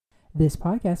This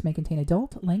podcast may contain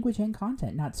adult language and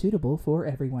content not suitable for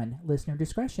everyone. Listener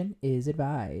discretion is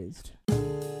advised.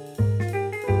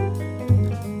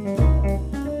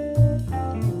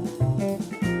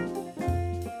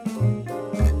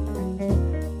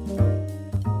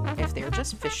 If they're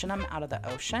just fishing them out of the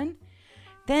ocean,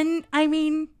 then,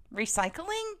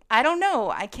 recycling? I don't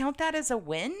know. I count that as a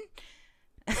win.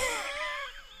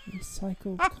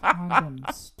 Recycled condom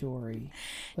story.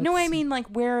 No, Let's see.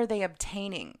 where are they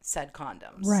obtaining said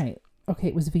condoms? Right. Okay,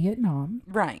 it was Vietnam.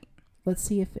 Right. Let's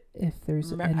see if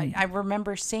there's any... I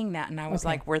remember seeing that, and I was Okay.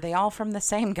 like, were they all from the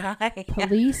same guy?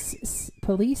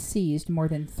 Police seized more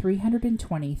than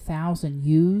 320,000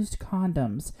 used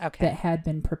condoms Okay. that had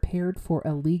been prepared for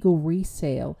illegal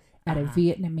resale at a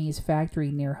Vietnamese factory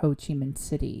near Ho Chi Minh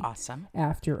City Awesome.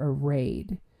 after a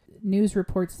raid. News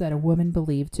reports that a woman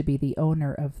believed to be the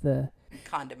owner of the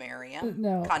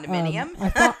Condominium?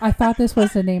 I thought this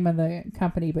was the name of the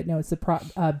company, but no, it's the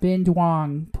Binh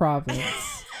Duong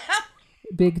province.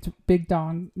 Binh Ben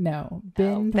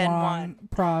Duong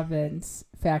province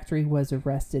factory was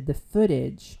arrested. The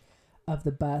footage of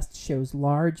the bust shows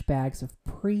large bags of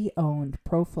pre-owned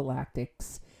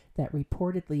prophylactics that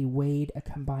reportedly weighed a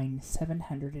combined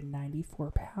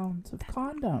 794 pounds of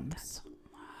condoms. That's a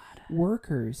lot.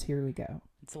 Workers, here we go.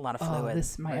 It's a lot of fluid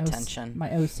retention. My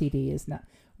OCD is not.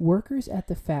 Workers at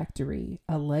the factory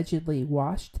allegedly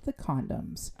washed the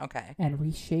condoms Okay. and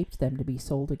reshaped them to be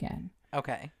sold again.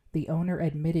 Okay. The owner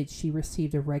admitted she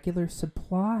received a regular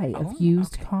supply Oh, of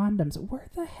used okay. condoms. Where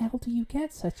the hell do you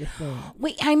get such a thing?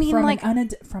 Wait,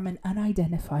 From an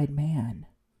unidentified man.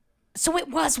 so it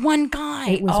was one guy.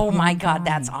 It was Oh my one God, guy.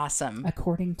 that's awesome.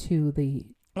 According to the...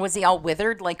 Was he all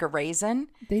withered like a raisin?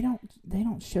 They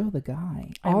don't show the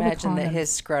guy. I imagine that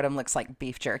his scrotum looks like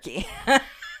beef jerky.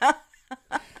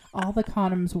 All the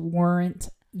condoms weren't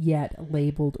yet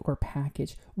labeled or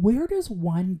packaged. Where does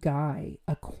one guy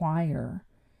acquire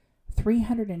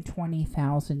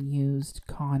 320,000 used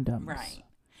condoms? Right.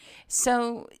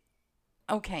 So,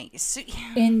 okay. So,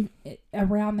 In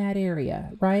around that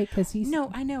area, right? Because he's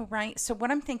no, I know, right? So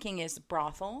what I'm thinking is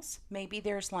brothels. Maybe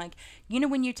there's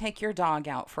when you take your dog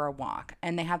out for a walk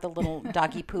and they have the little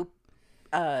doggy poop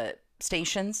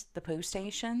stations, the poo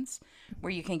stations,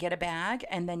 where you can get a bag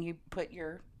and then you put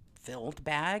your filled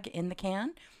bag in the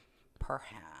can.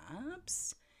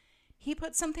 Perhaps he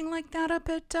put something like that up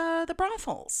at the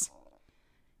brothels.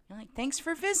 You're like, thanks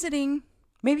for visiting.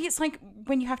 Maybe it's like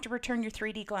when you have to return your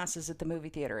 3D glasses at the movie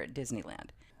theater at Disneyland.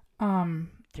 Do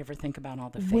you ever think about all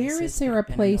the faces? Where is there that a have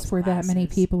been in place those where that many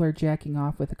glasses? people are jacking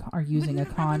off with are using a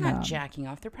They're probably condom? not jacking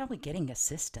off. They're probably getting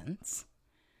assistance.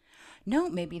 No,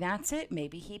 maybe that's it.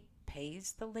 Maybe he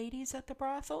pays the ladies at the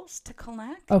brothels to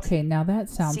collect. Okay, now that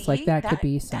sounds like See? that could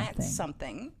be something. That's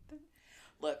something.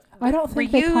 Look, I don't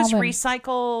think they call reuse, them,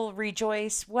 recycle,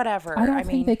 rejoice, whatever. I don't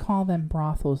think they call them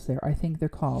brothels there. I think they're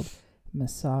called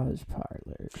massage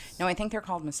parlors. No, I think they're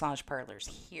called massage parlors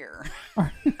here.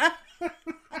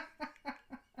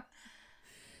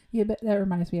 Yeah, but that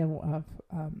reminds me of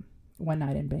One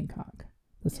Night in Bangkok,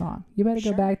 the song. You better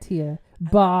go back to your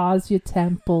bars, your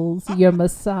temples, your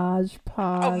massage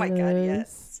parlors. Oh my God,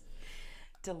 yes.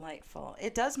 Delightful.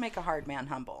 It does make a hard man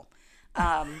humble.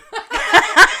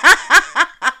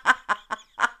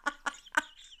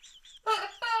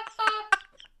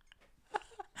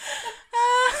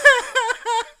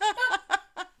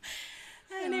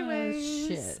 Anyways,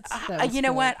 shit. That was you know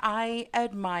good. what? I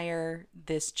admire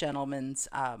this gentleman's,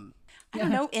 I don't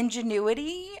know,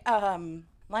 ingenuity.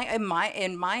 Like in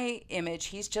my image,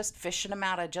 he's just fishing them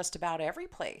out of just about every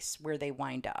place where they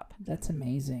wind up. That's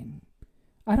amazing.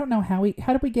 I don't know how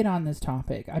did we get on this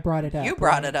topic? I brought it up. You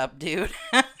brought it up, dude.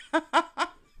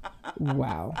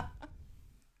 Wow.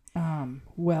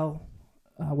 Well,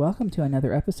 welcome to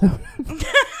another episode.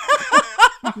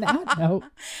 On that note,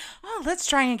 Oh, let's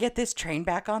try and get this train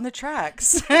back on the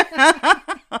tracks.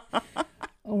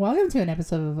 welcome to an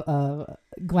episode of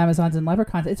Glamazons and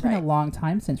Leprechauns. It's been a Right. long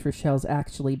time since Rochelle's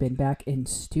actually been back in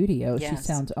studio. She Yes.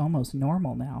 sounds almost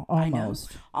normal now. I know.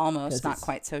 Almost. Almost, not it's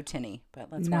quite so tinny,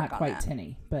 but let's Not work on quite that.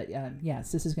 tinny. But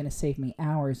yes, this is going to save me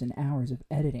hours and hours of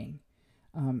editing,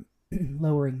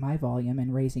 lowering my volume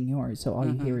and raising yours. So all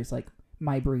you hear is like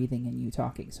my breathing and you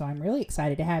talking. So I'm really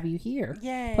excited to have you here.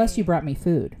 Yay. Plus you brought me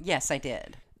food. Yes, I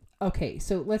did. Okay,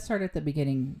 so let's start at the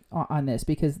beginning on this,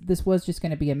 because this was just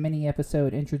going to be a mini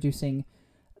episode introducing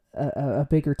a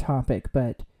bigger topic,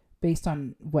 but based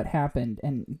on what happened,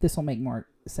 and this will make more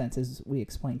sense as we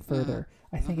explain further,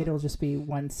 I think it'll just be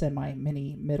one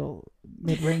semi-mini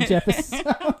mid-range episode.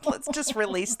 Let's just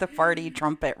release the farty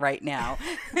trumpet right now.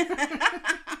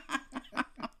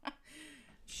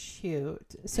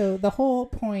 cute. So the whole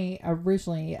point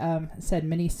originally said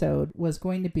minisode was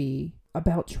going to be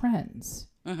about trends.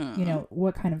 Mm-hmm. You know,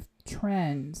 what kind of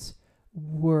trends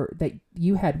were that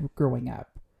you had growing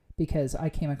up? Because I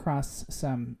came across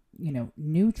some, you know,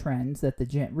 new trends that the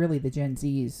Gen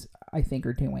Zs, I think,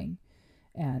 are doing.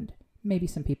 And maybe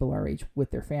some people our age with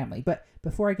their family. But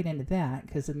before I get into that,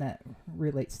 because then that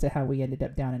relates to how we ended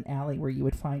up down an alley where you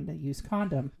would find a used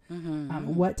condom,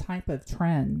 what type of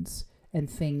trends and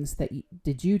things that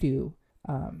did you do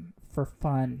for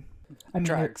fun? I mean,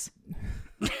 drugs.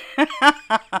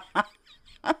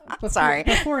 Sorry.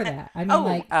 Before that, I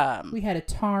mean, we had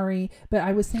Atari, but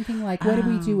I was thinking, like, what did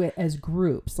we do as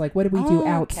groups? Like, what did we do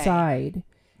outside?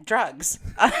 Drugs.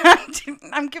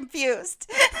 I'm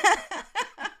confused.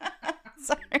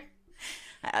 Sorry.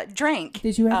 Drank.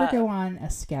 Did you ever go on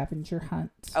a scavenger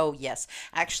hunt? Oh, yes.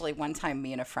 Actually, one time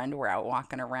me and a friend were out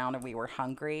walking around and we were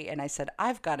hungry. And I said,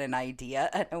 I've got an idea.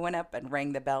 And I went up and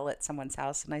rang the bell at someone's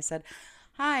house. And I said,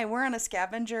 hi, we're on a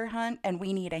scavenger hunt and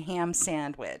we need a ham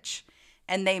sandwich.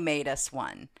 And they made us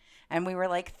one. And we were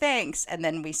like, thanks. And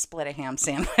then we split a ham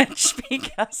sandwich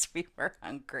because we were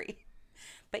hungry.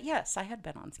 But yes, I had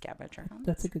been on scavenger hunts.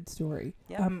 That's a good story.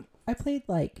 Yep. I played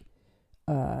like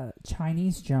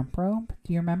Chinese jump rope.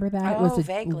 Do you remember that? It was a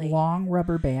vaguely. long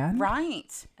rubber band.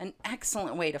 Right. An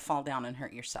excellent way to fall down and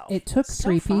hurt yourself. It took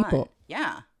three fun. people.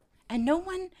 Yeah. And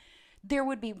there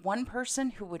would be one person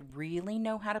who would really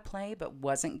know how to play but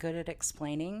wasn't good at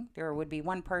explaining. There would be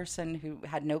one person who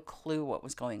had no clue what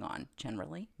was going on.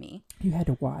 Generally, me. You had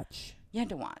to watch. You had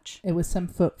to watch. It was some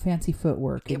fancy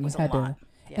footwork. And It was you had a lot.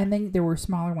 Yeah. And then there were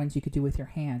smaller ones you could do with your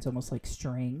hands, almost like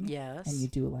string. Yes. And you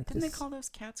do like Didn't this. they call those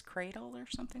cats cradle or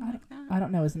something like that? I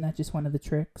don't know. Isn't that just one of the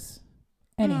tricks?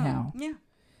 Anyhow. Yeah.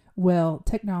 Well,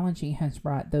 technology has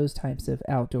brought those types of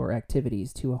outdoor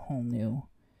activities to a whole new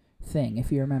thing.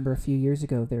 If you remember a few years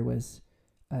ago, there was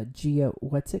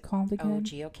what's it called again? Oh,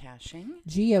 geocaching.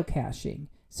 Geocaching.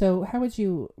 So how would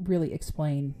you really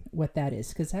explain what that is?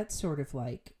 Because that's sort of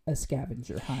like a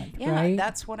scavenger hunt, right? Yeah,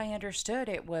 that's what I understood.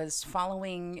 It was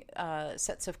following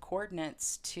sets of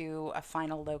coordinates to a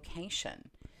final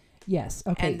location. Yes.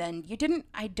 Okay. And then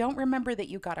I don't remember that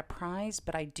you got a prize,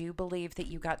 but I do believe that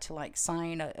you got to like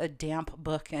sign a damp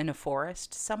book in a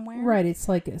forest somewhere. Right. It's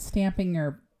like stamping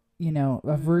your,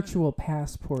 a virtual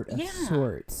passport of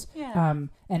sorts. Yeah.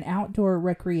 An outdoor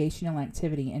recreational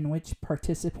activity in which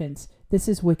participants, this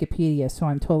is Wikipedia, so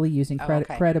I'm totally using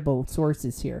credible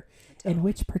sources here, in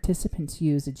which participants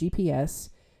use a GPS,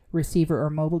 receiver, or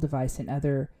mobile device and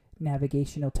other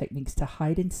navigational techniques to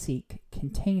hide and seek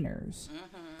containers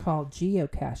called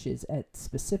geocaches at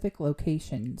specific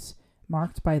locations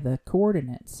marked by the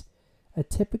coordinates. A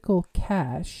typical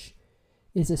cache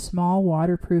is a small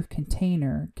waterproof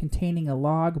container containing a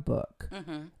logbook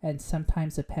and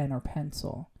sometimes a pen or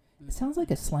pencil. It sounds like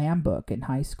a slam book in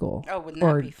high school. Oh, wouldn't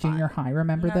that be fun? Junior high.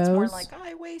 Remember That's those? more like,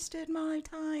 I wasted my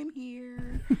time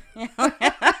here.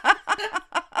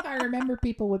 I remember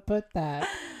people would put that.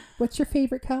 What's your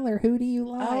favorite color? Who do you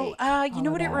like? You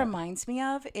know what it reminds me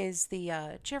of is the,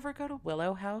 did you ever go to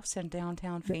Willow House in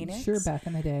downtown Phoenix? Sure, back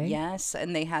in the day. Yes,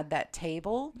 and they had that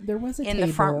table. There was a in table.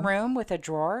 the front room with a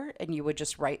drawer, and you would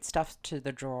just write stuff to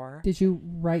the drawer. Did you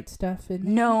write stuff in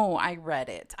there? No, I read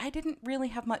it. I didn't really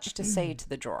have much to say to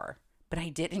the drawer, but I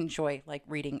did enjoy like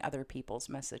reading other people's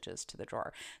messages to the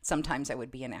drawer. Sometimes I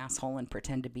would be an asshole and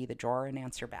pretend to be the drawer and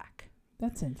answer back.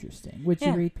 That's interesting. Would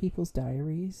you read people's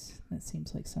diaries? That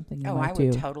seems like something you might do. I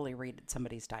would totally read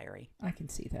somebody's diary. I can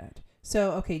see that.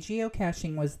 So, okay,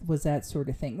 geocaching was that sort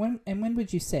of thing. When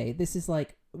would you say? This is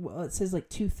like, well, it says like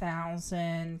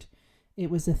 2000. It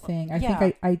was a thing. I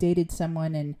think I dated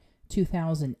someone in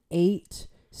 2008.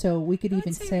 So we could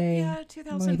even say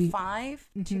 2005,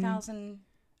 2000.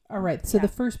 All right. So the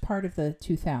first part of the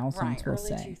 2000s, we'll early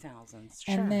say. 2000s.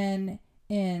 Sure. And then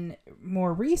in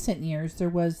more recent years, there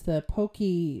was the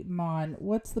Pokemon.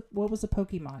 What was the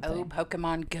Pokemon thing? Oh,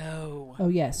 Pokemon Go. Oh,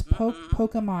 yes.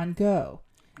 Pokemon Go.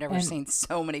 Never seen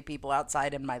so many people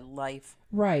outside in my life.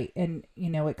 Right. And,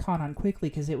 it caught on quickly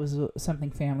because it was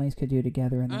something families could do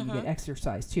together and then you get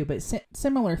exercise too. But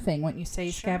similar thing, wouldn't you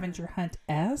say scavenger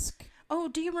hunt-esque? Oh,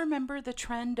 do you remember the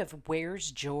trend of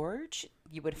Where's George?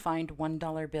 You would find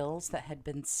 $1 bills that had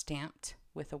been stamped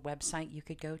with a website you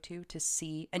could go to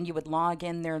see, and you would log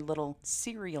in their little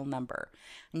serial number,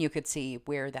 and you could see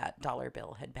where that dollar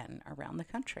bill had been around the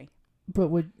country.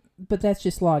 But that's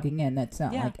just logging in. That's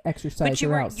not like exercise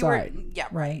or outside.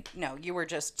 Right. No, you were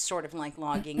just sort of like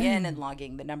logging in and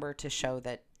logging the number to show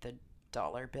that the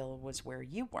dollar bill was where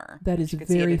you were. That is you could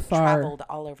very see it far. Traveled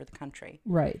all over the country.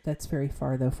 Right. That's very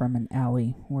far though from an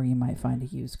alley where you might find a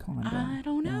used condom. I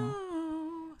don't know.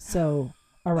 So,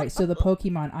 all right. So the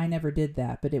Pokemon, I never did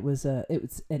that, but it was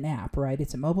an app, right?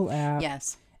 It's a mobile app.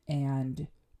 Yes. And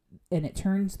it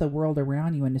turns the world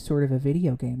around you into sort of a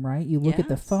video game, right? You look at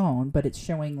the phone, but it's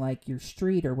showing like your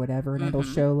street or whatever, and it'll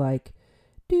show like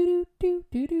do do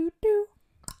do do do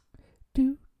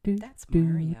do do. That's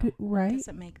Mario. Right?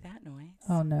 Doesn't make that noise.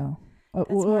 Oh no. That's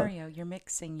Mario. You're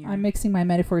mixing your... I'm mixing my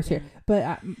metaphors here,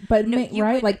 but No,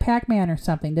 right, like Pac-Man or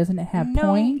something. Doesn't it have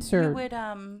points or you would,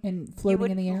 and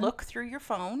floating in the air? Look through your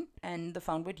phone, and the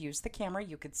phone would use the camera.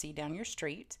 You could see down your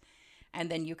street,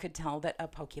 and then you could tell that a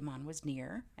Pokemon was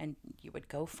near, and you would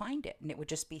go find it, and it would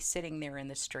just be sitting there in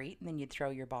the street, and then you'd throw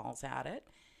your balls at it,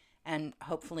 and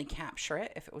hopefully capture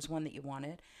it if it was one that you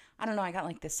wanted. I don't know. I got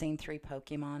like the same 3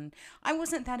 Pokemon. I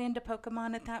wasn't that into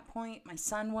Pokemon at that point. My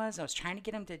son was. I was trying to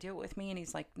get him to do it with me, and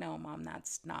he's like, "No, Mom,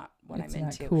 that's not what I'm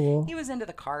into." Cool. He was into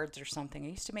the cards or something. I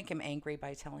used to make him angry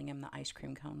by telling him the ice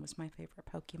cream cone was my favorite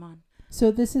Pokemon. So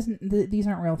this isn't. These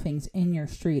aren't real things in your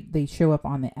street. They show up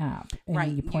on the app, and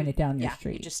right. you point it down your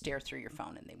street. You just stare through your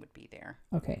phone, and they would be there.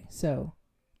 Okay, so.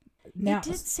 Now, it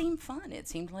did seem fun. It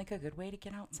seemed like a good way to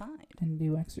get outside. And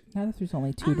do extra. Now that there's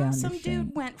only 2 down some the street.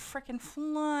 dude went freaking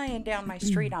flying down my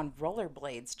street on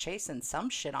rollerblades, chasing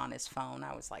some shit on his phone.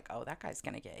 I was like, oh, that guy's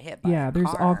going to get hit by a there's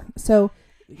car. all. So.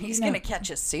 He's going to catch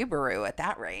a Subaru at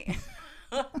that rate.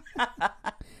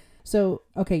 So,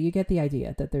 okay, you get the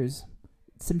idea that there's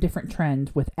some different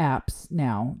trends with apps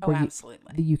now. Oh,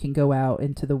 absolutely. You can go out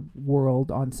into the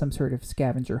world on some sort of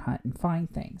scavenger hunt and find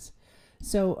things.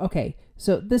 So, okay,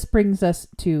 so this brings us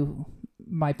to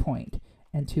my point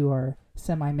and to our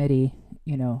semi-midi,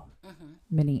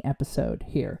 mini episode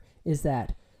here is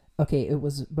that, okay, it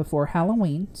was before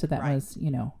Halloween. So that was,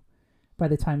 by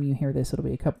the time you hear this, it'll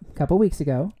be a couple weeks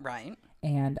ago. Right.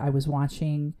 And I was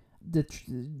watching the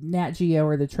Nat Geo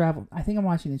or the Travel. I think I'm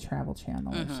watching the Travel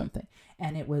Channel or something.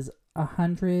 And it was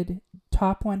 100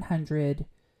 top 100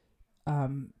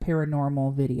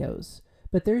 paranormal videos.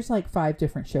 But there's like 5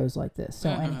 different shows like this. So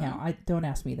anyhow, I don't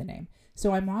ask me the name.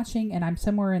 So I'm watching, and I'm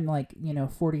somewhere in like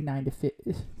 49 to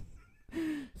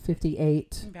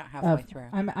 58. About halfway through.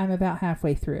 I'm about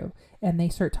halfway through, and they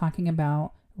start talking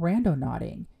about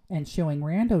randonauting and showing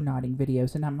randonauting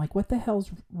videos, and I'm like, what the hell's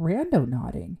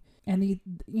randonauting? And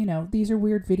these are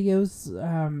weird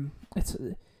videos. It's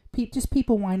just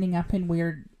people winding up in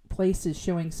weird places,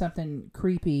 showing something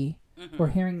creepy, or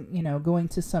hearing going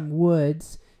to some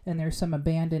woods. And there's some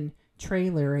abandoned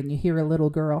trailer, and you hear a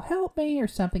little girl, "Help me," or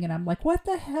something, and I'm like, what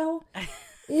the hell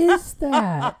is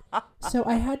that? So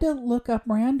I had to look up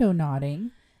randonauting,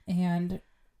 and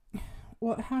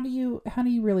well, how do you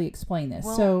really explain this?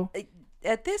 Well, so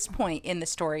at this point in the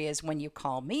story is when you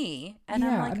call me, and Yeah,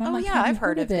 I'm like, and I'm oh like, yeah, have you I've heard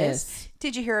heard of of this. this?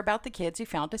 Did you hear about the kids who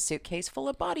found a suitcase full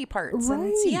of body parts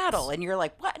Right. in Seattle? And you're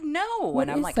like, what? No. What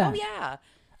and I'm is like, that? oh yeah.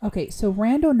 Okay, so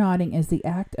randonauting is the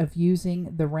act of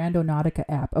using the Randonautica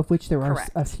app, of which there are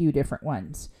Correct. a few different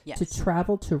ones, Yes. to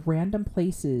travel to random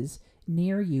places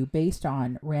near you based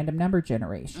on random number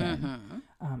generation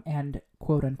and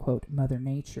quote unquote Mother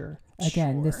Nature.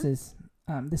 Again, this Sure. is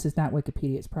not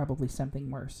Wikipedia. It's probably something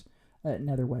worse,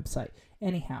 another website.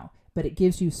 Anyhow, but it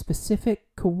gives you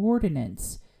specific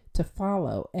coordinates to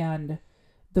follow, and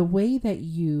the way that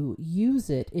you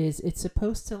use it is it's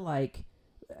supposed to like.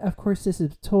 Of course, this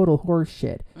is total horse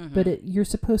shit, but you're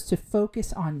supposed to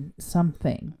focus on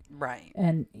something. Right.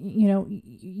 And,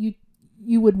 you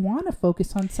would want to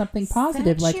focus on something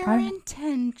positive. Set like your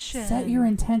intention. Set your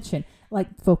intention.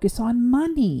 Like, focus on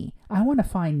money. I want to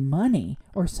find money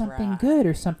or something good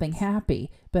or something happy.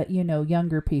 But,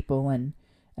 younger people, and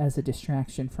as a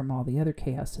distraction from all the other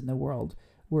chaos in the world,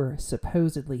 were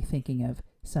supposedly thinking of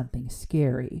something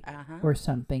scary or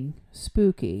something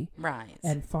spooky. Right.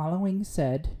 And following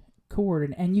said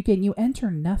coordinate. And you enter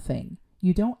nothing.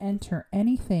 You don't enter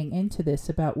anything into this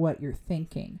about what you're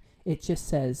thinking. It just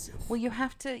says. Well, you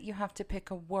have to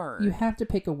pick a word. You have to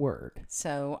pick a word.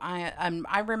 So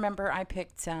I remember I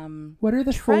picked what are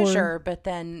the treasure, 4? but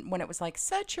then when it was like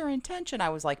set your intention, I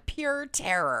was like pure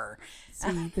terror.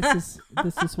 See, this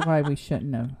is why we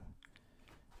shouldn't have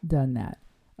done that.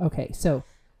 Okay, so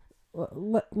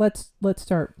let's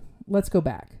start. Let's go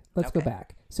back. Go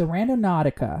back. So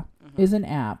Randonautica is an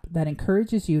app that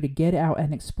encourages you to get out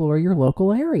and explore your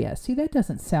local area. See, that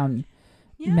doesn't sound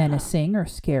menacing or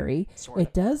scary.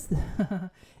 It does.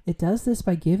 It does this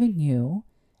by giving you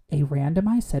a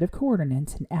randomized set of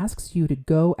coordinates and asks you to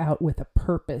go out with a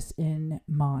purpose in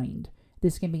mind.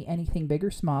 This can be anything big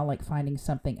or small, like finding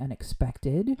something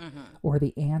unexpected or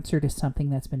the answer to something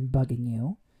that's been bugging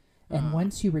you. And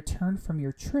once you return from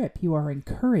your trip, you are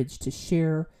encouraged to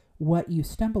share what you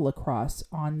stumble across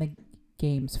on the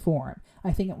games forum.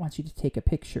 I think it wants you to take a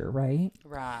picture, right?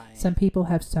 Right. Some people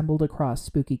have stumbled across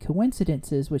spooky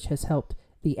coincidences, which has helped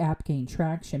the app gain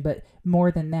traction. But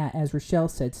more than that, as Rochelle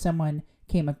said, someone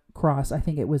came across, I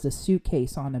think it was a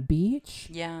suitcase on a beach.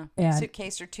 Yeah. And,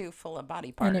 suitcase or two full of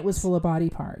body parts. and it was full of body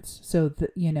parts. So,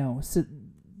 so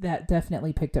that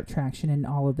definitely picked up traction. And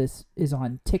all of this is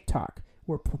on TikTok,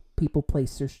 where people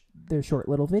place their short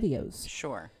little videos.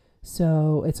 Sure.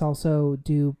 So it's also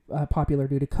popular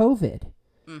due to COVID,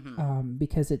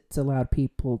 because it's allowed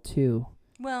people to.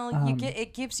 Well,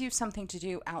 it gives you something to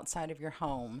do outside of your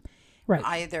home, right?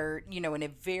 Either in a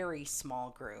very small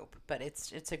group, but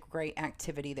it's a great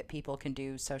activity that people can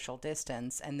do social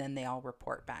distance, and then they all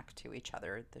report back to each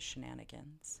other the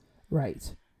shenanigans.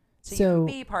 Right. So you can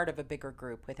be part of a bigger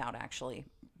group without actually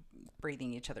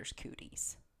breathing each other's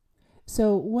cooties.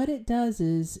 So what it does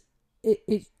is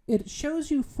it shows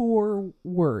you 4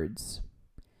 words.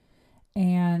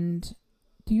 And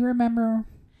do you remember?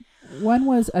 One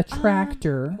was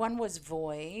attractor. One was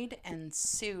void and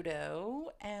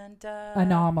pseudo and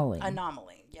anomaly.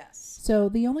 Anomaly, yes. So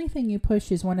the only thing you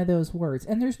push is one of those words,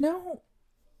 and there's no.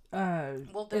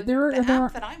 Well, the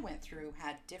app that I went through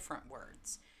had different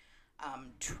words.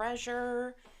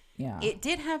 Treasure. Yeah. It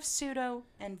did have pseudo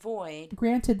and void.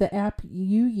 Granted, the app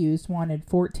you used wanted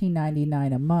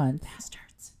 $14.99 a month.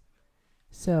 Bastards.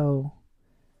 So,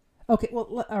 okay.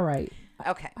 Well, all right.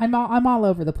 Okay. I'm all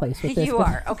over the place with this. You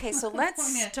are. Okay, so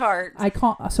let's start. I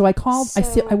called.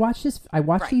 I watched this. I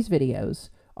watched these videos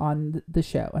on the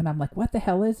show, and I'm like, "What the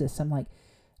hell is this?" I'm like,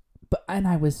 and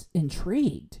I was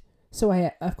intrigued. So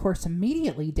I, of course,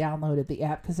 immediately downloaded the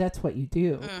app because that's what you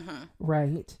do,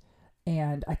 right?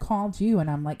 And I called you, and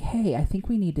I'm like, "Hey, I think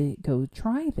we need to go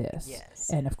try this." Yes.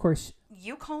 And of course,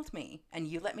 you called me, and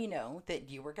you let me know that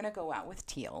you were going to go out with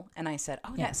Teal, and I said,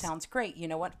 "Oh, that sounds great. You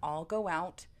know what? I'll go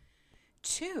out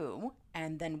too,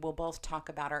 and then we'll both talk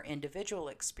about our individual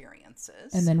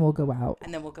experiences, and then we'll go out,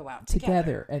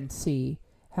 together and see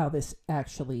how this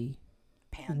actually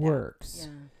works."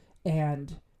 Yeah.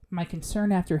 And my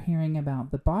concern after hearing about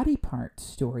the body part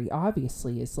story,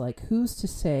 obviously, is like, who's to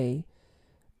say?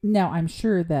 Now, I'm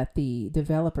sure that the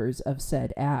developers of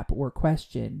said app were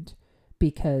questioned,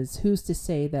 because who's to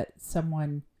say that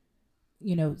someone,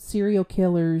 serial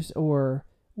killers or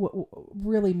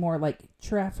really more like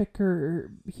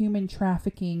human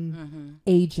trafficking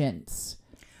agents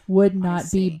would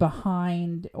not be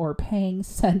behind or paying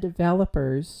said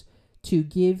developers to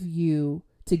give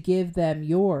them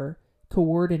your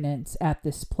coordinates at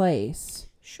this place.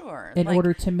 Sure. In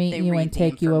order to meet you and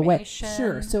take you away.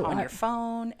 Sure. So on your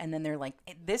phone, and then they're like,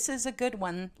 "This is a good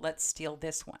one. Let's steal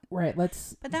this one." Right. But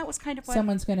that was kind of what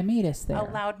someone's going to meet us there.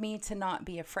 Allowed me to not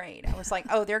be afraid. I was like,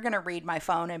 "Oh, they're going to read my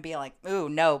phone and be like, ooh,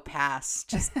 no, pass.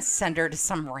 Just send her to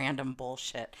some random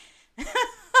bullshit."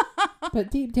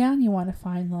 But deep down, you want to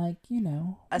find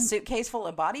a suitcase full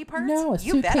of body parts. No,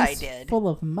 you bet I did. Full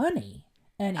of money.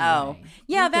 Anyway, oh,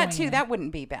 yeah, that too. That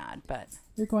wouldn't be bad, but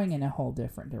you're going in a whole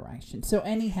different direction. So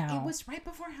anyhow, it was right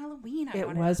before Halloween. I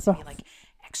wanted it to be like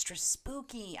extra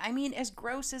spooky. I mean, as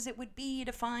gross as it would be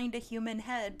to find a human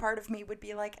head, part of me would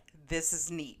be like, "This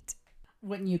is neat."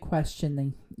 Wouldn't you question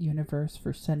the universe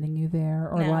for sending you there,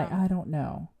 or No. I don't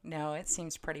know? No, it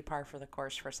seems pretty par for the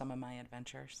course for some of my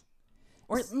adventures,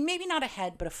 or maybe not a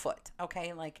head, but a foot.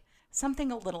 Okay, like.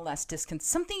 Something a little less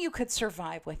something you could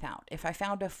survive without. If I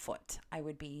found a foot, I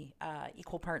would be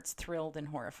equal parts thrilled and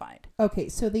horrified. Okay,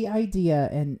 so the idea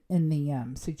and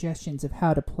the suggestions of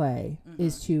how to play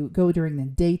is to go during the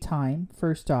daytime,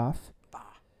 first off.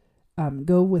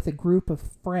 Go with a group of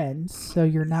friends, so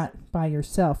you're not by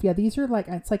yourself. Yeah, these are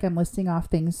it's like I'm listing off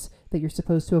things that you're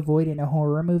supposed to avoid in a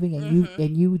horror movie,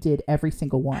 and you did every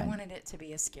single one. I wanted it to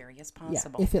be as scary as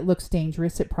possible. Yeah, if it looks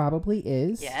dangerous, it probably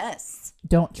is. Yes.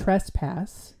 Don't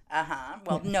trespass.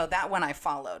 Well, no, that one I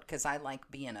followed because I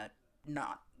like being a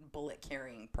not bullet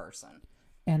carrying person.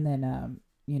 And then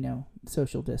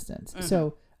social distance.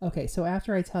 So so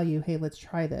after I tell you, hey, let's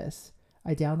try this,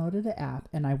 I downloaded the app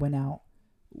and I went out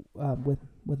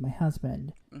with my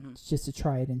husband just to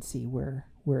try it and see where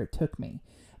it took me.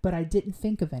 But I didn't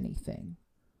think of anything.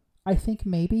 I think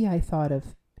maybe I thought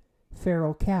of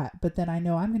feral cat, but then I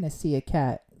know I'm going to see a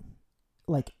cat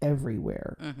like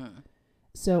everywhere.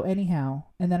 So anyhow,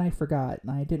 and then I forgot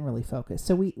and I didn't really focus.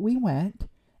 So we went,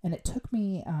 and it took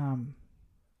me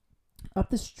up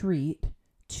the street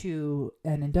to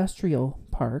an industrial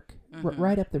park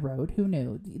right up the road. Who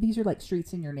knew? These are like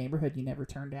streets in your neighborhood you never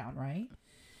turn down, right?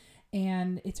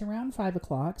 And it's around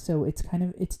 5:00, so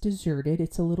it's deserted.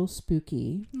 It's a little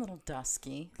spooky, a little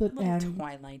dusky, a little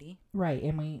twilighty. Right,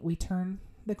 and we turn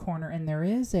the corner, and there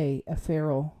is a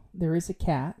feral there is a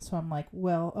cat. So I'm like,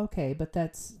 well, okay, but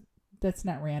that's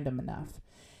not random enough.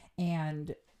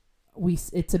 And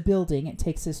it's a building. It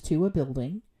takes us to a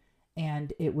building,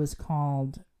 and it was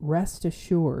called Rest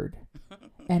Assured,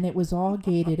 and it was all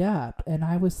gated up. And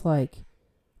I was like,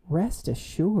 Rest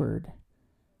Assured?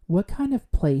 What kind of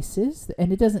place is that?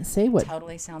 And it doesn't say what.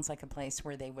 Totally sounds like a place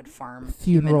where they would farm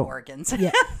Funeral. human organs.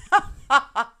 Yeah.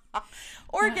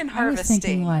 Organ I was harvesting.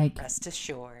 thinking like Rest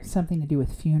assured. something to do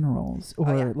with funerals,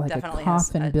 or Yeah, like a definitely has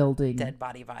coffin a building. dead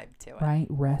body vibe to it. Right?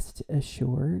 Rest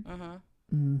Assured. Mm-hmm.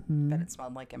 Mm-hmm. But it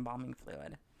smelled like embalming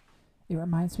fluid. It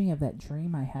reminds me of that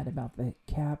dream I had about the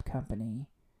cab company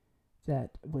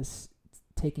that was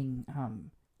taking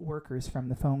workers from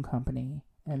the phone company,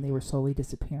 and they were slowly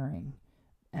disappearing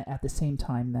at the same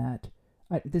time that...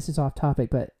 this is off topic,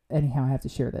 but anyhow, I have to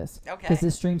share this. Okay. Because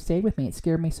this dream stayed with me. It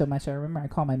scared me so much. I remember I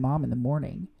called my mom in the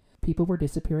morning. People were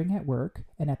disappearing at work,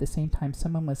 and at the same time,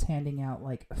 someone was handing out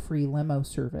like a free limo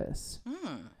service.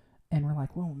 And we're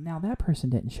like, well, now that person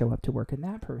didn't show up to work, and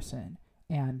that person.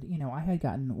 And, I had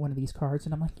gotten one of these cards,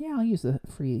 and I'm like, yeah, I'll use the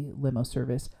free limo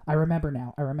service. I remember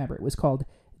now. It was called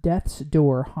Death's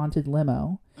Door Haunted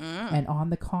Limo. And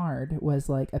on the card was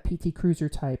like a PT Cruiser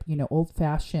type,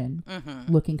 old-fashioned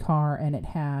looking car, and it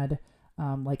had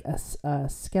like a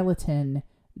skeleton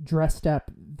dressed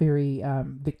up very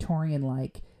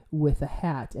Victorian-like with a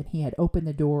hat, and he had opened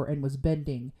the door and was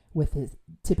bending with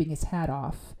tipping his hat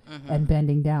off and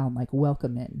bending down like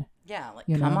welcome in. Yeah, like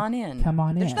come on in. Come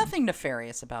on in. There's nothing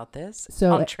nefarious about this.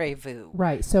 So Entrez-vous.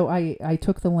 Right. So I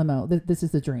took the limo. This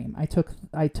is the dream. I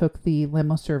took the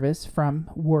limo service from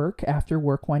work after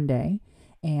work one day,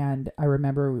 and I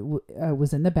remember I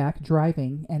was in the back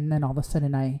driving, and then all of a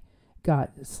sudden I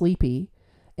got sleepy,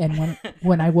 and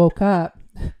when I woke up,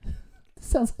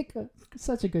 sounds like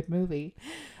such a good movie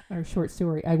or short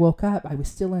story. I woke up. I was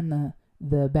still in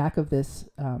the back of this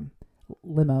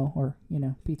limo, or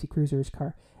PT Cruiser's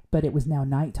car. But it was now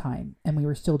nighttime, and we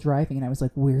were still driving, and I was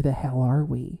like, where the hell are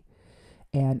we?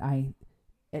 And I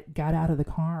got out of the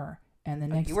car, and the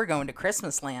next... You were going to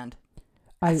Christmas land.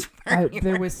 It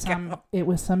was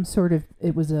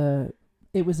a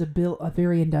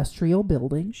very industrial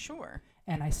building. Sure.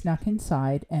 And I snuck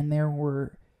inside, and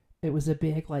it was a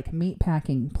big, like, meat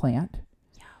packing plant.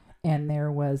 Yeah. And there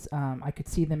was, I could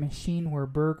see the machine where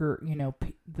burger,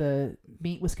 the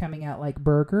meat was coming out like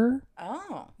burger.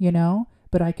 Oh.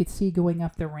 But I could see going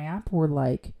up the ramp were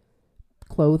like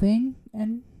clothing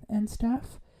and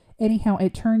stuff. Anyhow,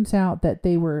 it turns out that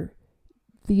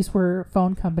these were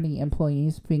phone company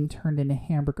employees being turned into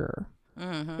hamburger.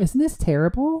 Mm-hmm. Isn't this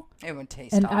terrible? It would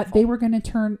taste awful. And they were going to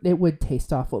turn... It would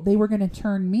taste awful. They were going to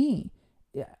turn me.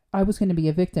 I was going to be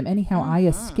a victim. Anyhow, I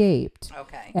escaped.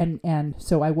 Okay. And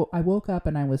so I woke up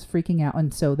and I was freaking out.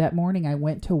 And so that morning I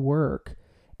went to work,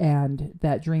 and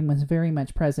that dream was very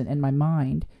much present in my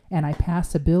mind. And I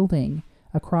passed a building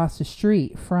across the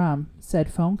street from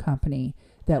said phone company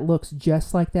that looks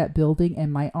just like that building,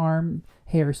 and my arm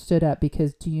hair stood up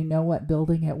because do you know what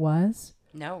building it was?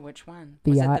 No, which one?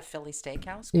 Was it the Philly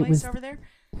Steakhouse place over there?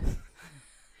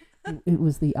 It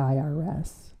was the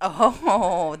IRS.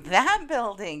 Oh, that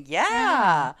building.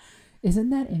 Yeah.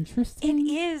 Isn't that interesting?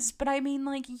 It is, but I mean,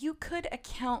 like, you could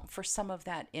account for some of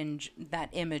that that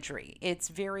imagery. It's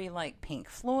very like Pink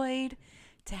Floyd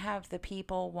to have the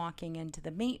people walking into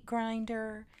the meat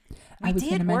grinder. We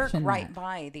did work right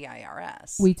by the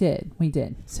IRS. We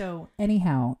did. So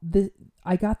anyhow,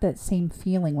 I got that same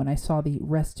feeling when I saw the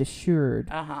Rest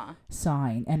Assured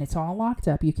sign, and it's all locked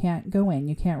up. You can't go in.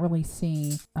 You can't really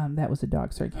see. That was a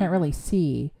dog. Sorry, can't really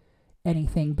see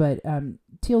anything. But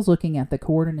Teal's looking at the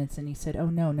coordinates, and he said,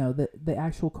 "Oh no, the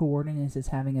actual coordinates is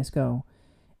having us go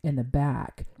in the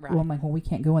back." Right. Well, I'm like, well, we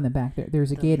can't go in the back.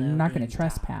 There's a gate, and we're not going to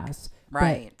trespass.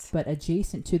 Right. But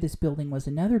adjacent to this building was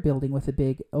another building with a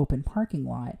big open parking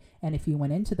lot. And if you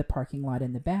went into the parking lot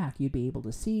in the back, you'd be able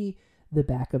to see the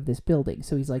back of this building.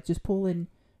 So he's like, just go and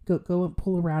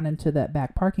pull around into that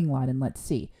back parking lot and let's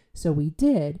see. So we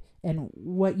did. And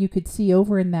what you could see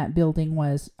over in that building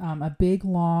was a big,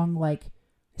 long, like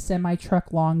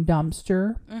semi-truck long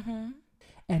dumpster. Mm-hmm.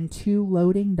 And 2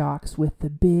 loading docks with the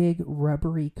big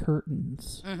rubbery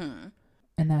curtains. Mm-hmm.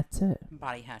 And that's it.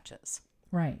 Body hatches.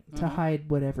 Right, to hide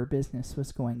whatever business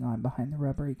was going on behind the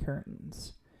rubbery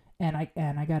curtains. And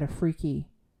I got a freaky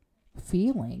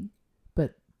feeling,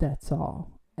 but that's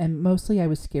all. And mostly I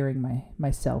was scaring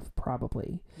myself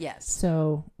probably. Yes.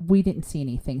 So we didn't see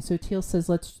anything. So Teal says,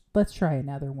 let's try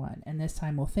another one. And this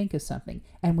time we'll think of something.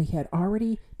 And we had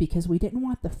already, because we didn't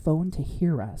want the phone to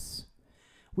hear us,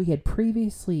 we had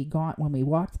previously gone, when we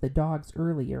walked the dogs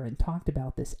earlier and talked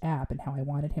about this app and how I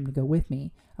wanted him to go with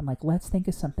me, I'm like, let's think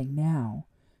of something now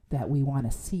that we want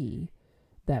to see,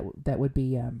 that would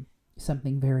be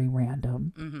something very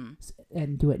random,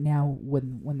 and do it now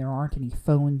when there aren't any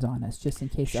phones on us, just in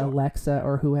case Alexa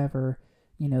or whoever,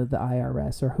 the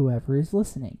IRS or whoever is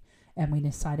listening. And we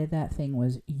decided that thing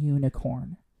was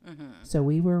unicorn. So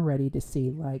we were ready to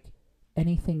see like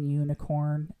anything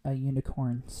unicorn, a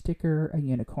unicorn sticker, a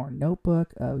unicorn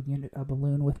notebook, a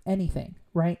balloon with anything,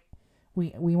 right?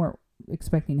 We weren't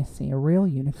expecting to see a real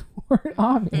unicorn,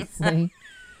 obviously.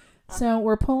 So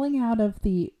we're pulling out of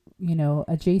the,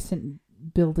 adjacent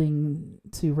building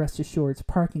to Rest Assured's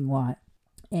parking lot,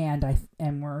 and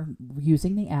we're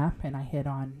using the app, and I hit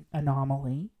on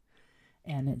Anomaly,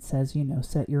 and it says,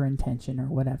 set your intention or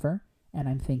whatever, and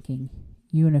I'm thinking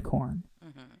unicorn.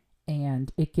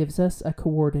 And it gives us a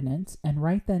coordinates, and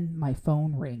right then my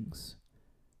phone rings.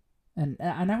 And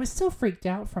I was still freaked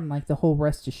out from like the whole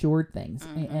Rest Assured things,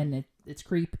 and it's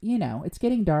creepy, it's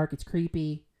getting dark, it's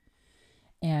creepy,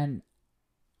 and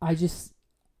I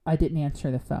didn't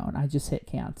answer the phone. I just hit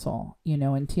cancel,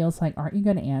 and Teal's like, "Aren't you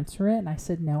going to answer it?" And I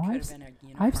said, "No,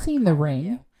 I've seen the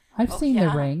ring. I've seen the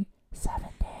ring. 7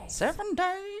 days. 7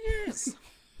 days.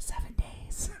 7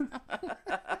 days."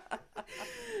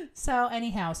 So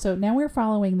anyhow, now we're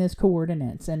following this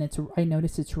coordinates, and I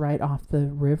notice it's right off the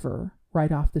river,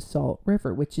 right off the Salt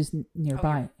River, which is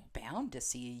nearby. Oh, you're bound to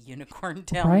see a unicorn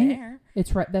down there.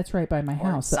 It's right. That's right by my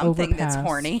house. Something that's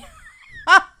horny.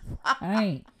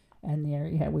 Right. And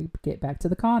there, we get back to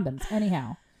the condoms.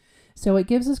 Anyhow, so it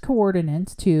gives us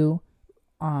coordinates to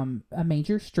a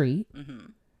major street,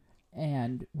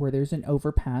 and where there's an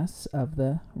overpass of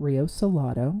the Rio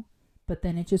Salado. But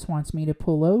then it just wants me to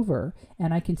pull over,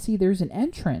 and I can see there's an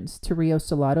entrance to Rio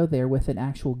Salado there with an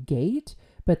actual gate,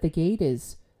 but the gate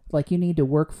is like you need to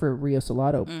work for Rio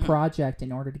Salado project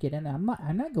in order to get in there. I'm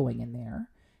not going in there.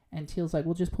 And Teal's like,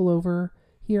 "We'll just pull over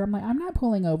here." I'm like, "I'm not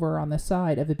pulling over on the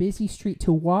side of a busy street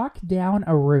to walk down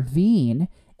a ravine."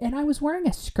 And I was wearing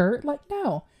a skirt. Like,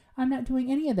 no, I'm not doing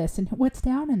any of this. And what's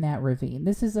down in that ravine?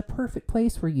 This is a perfect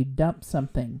place where you dump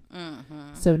something.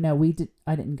 So no,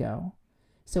 I didn't go.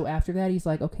 So after that, he's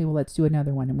like, "Okay, well, let's do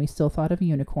another one." And we still thought of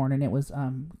unicorn, and it was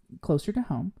closer to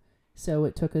home. So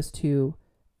it took us to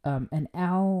an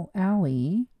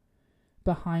alley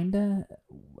behind a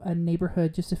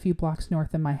neighborhood just a few blocks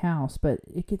north of my house. But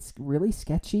it gets really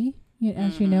sketchy,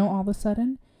 as you know, all of a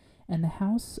sudden. And the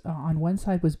house on one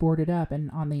side was boarded up, and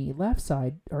on the left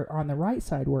side, or on the right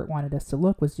side where it wanted us to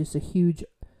look, was just a huge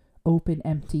open,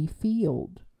 empty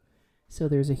field. So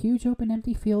there's a huge open,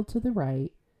 empty field to the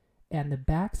right, and the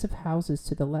backs of houses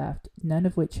to the left, none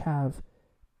of which have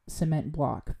cement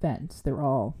block fence. They're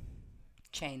all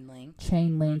chain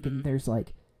link, and there's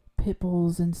like pit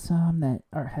bulls and some that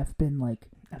have been like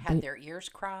had their ears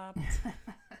cropped.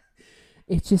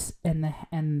 It's just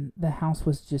and the house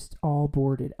was just all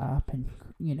boarded up, and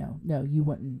no, you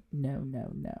wouldn't,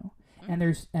 no. And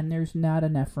there's not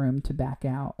enough room to back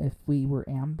out if we were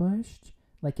ambushed.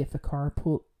 Like if a car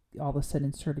all of a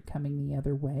sudden started coming the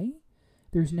other way.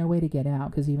 There's no way to get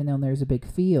out, because even though there's a big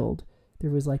field, there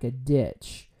was like a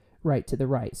ditch right to the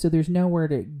right. So there's nowhere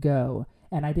to go.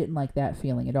 And I didn't like that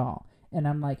feeling at all. And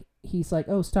I'm like, he's like,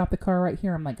 "Oh, stop the car right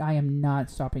here." I'm like, I am not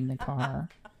stopping the car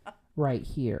right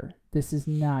here. This is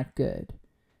not good.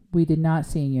 We did not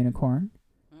see a unicorn.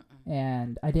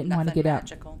 And I didn't want to get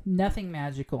magical. Out. Nothing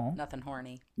magical. Nothing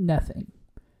horny. Nothing.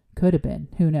 Could have been.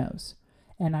 Who knows?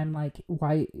 And I'm like,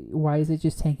 why is it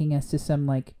just taking us to some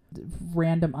like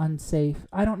random unsafe?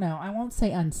 I don't know. I won't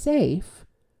say unsafe,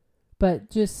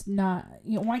 but just not,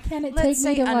 why can't it take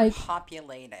me to like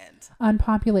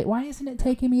unpopulated? Why isn't it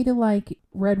taking me to like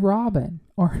Red Robin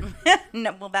or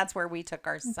no, well, that's where we took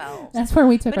ourselves. That's where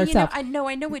we took ourselves. I know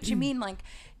what you mean. Like,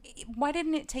 why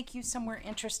didn't it take you somewhere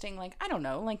interesting? Like, I don't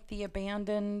know, like the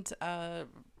abandoned,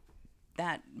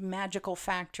 that magical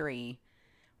factory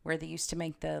where they used to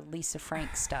make the Lisa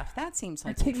Frank stuff. That seems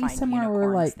like you'd find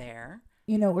unicorns there.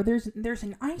 Or there's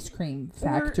an ice cream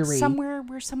factory. Or somewhere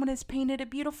where someone has painted a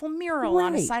beautiful mural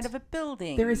on the side of a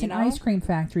building. There is an ice cream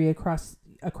factory across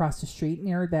the street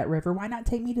near that river. Why not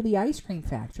take me to the ice cream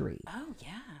factory? Oh,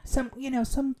 yeah. Some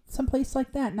place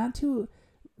like that. Not to,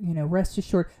 Rest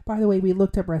Assured. By the way, we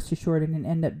looked up Rest Assured, and it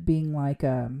ended up being like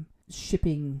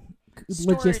shipping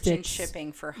storage logistics and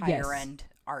shipping for higher end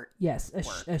art. Yes,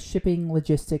 a shipping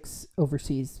logistics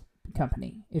overseas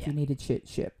company if you needed shit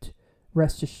shipped.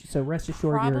 Rest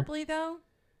Assured. Probably though,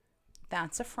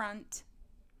 that's a front.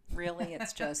 Really,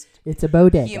 it's just it's a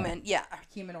bodega.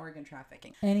 Human organ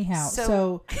trafficking. Anyhow,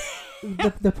 so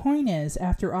the point is,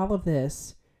 after all of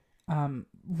this,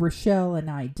 Rochelle and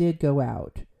I did go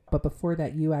out, but before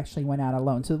that, you actually went out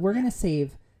alone. So we're gonna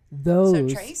save those. So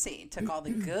Tracy took all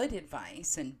the good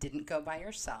advice and didn't go by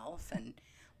herself and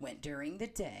went during the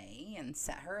day and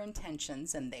set her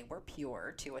intentions, and they were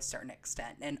pure to a certain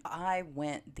extent. And I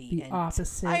went the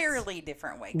opposite entirely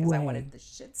different way because I wanted the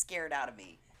shit scared out of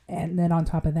me. And then on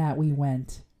top of that, we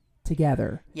went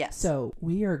together. Yes. So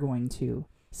we are going to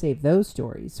save those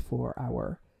stories for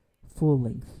our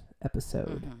full-length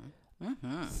episode.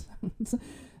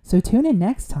 So tune in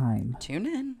next time. Tune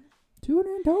in. Tune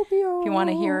in, Tokyo. If you want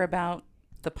to hear about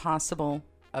the possible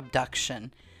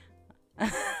abduction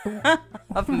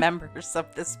of members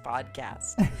of this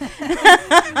podcast.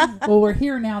 Well, we're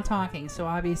here now talking, so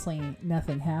obviously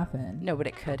nothing happened. No, but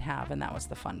it could have, and that was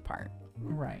the fun part.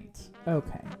 Right.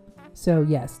 Okay. So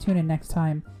yes, tune in next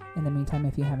time. In the meantime,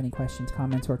 if you have any questions,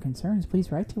 comments, or concerns,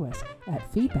 please write to us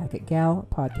at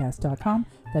feedback@galpodcast.com.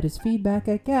 That is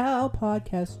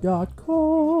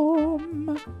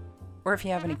feedback@galpodcast.com. Or if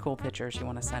you have any cool pictures you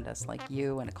want to send us, like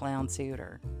you in a clown suit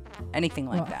or anything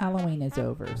like that. Halloween is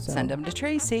over, so send them to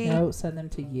Tracy. No, send them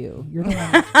to you. You're the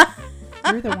one.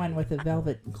 You're the one with the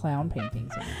velvet clown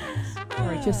paintings on your face. All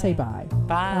right, just say bye.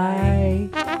 Bye.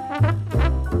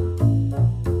 Bye.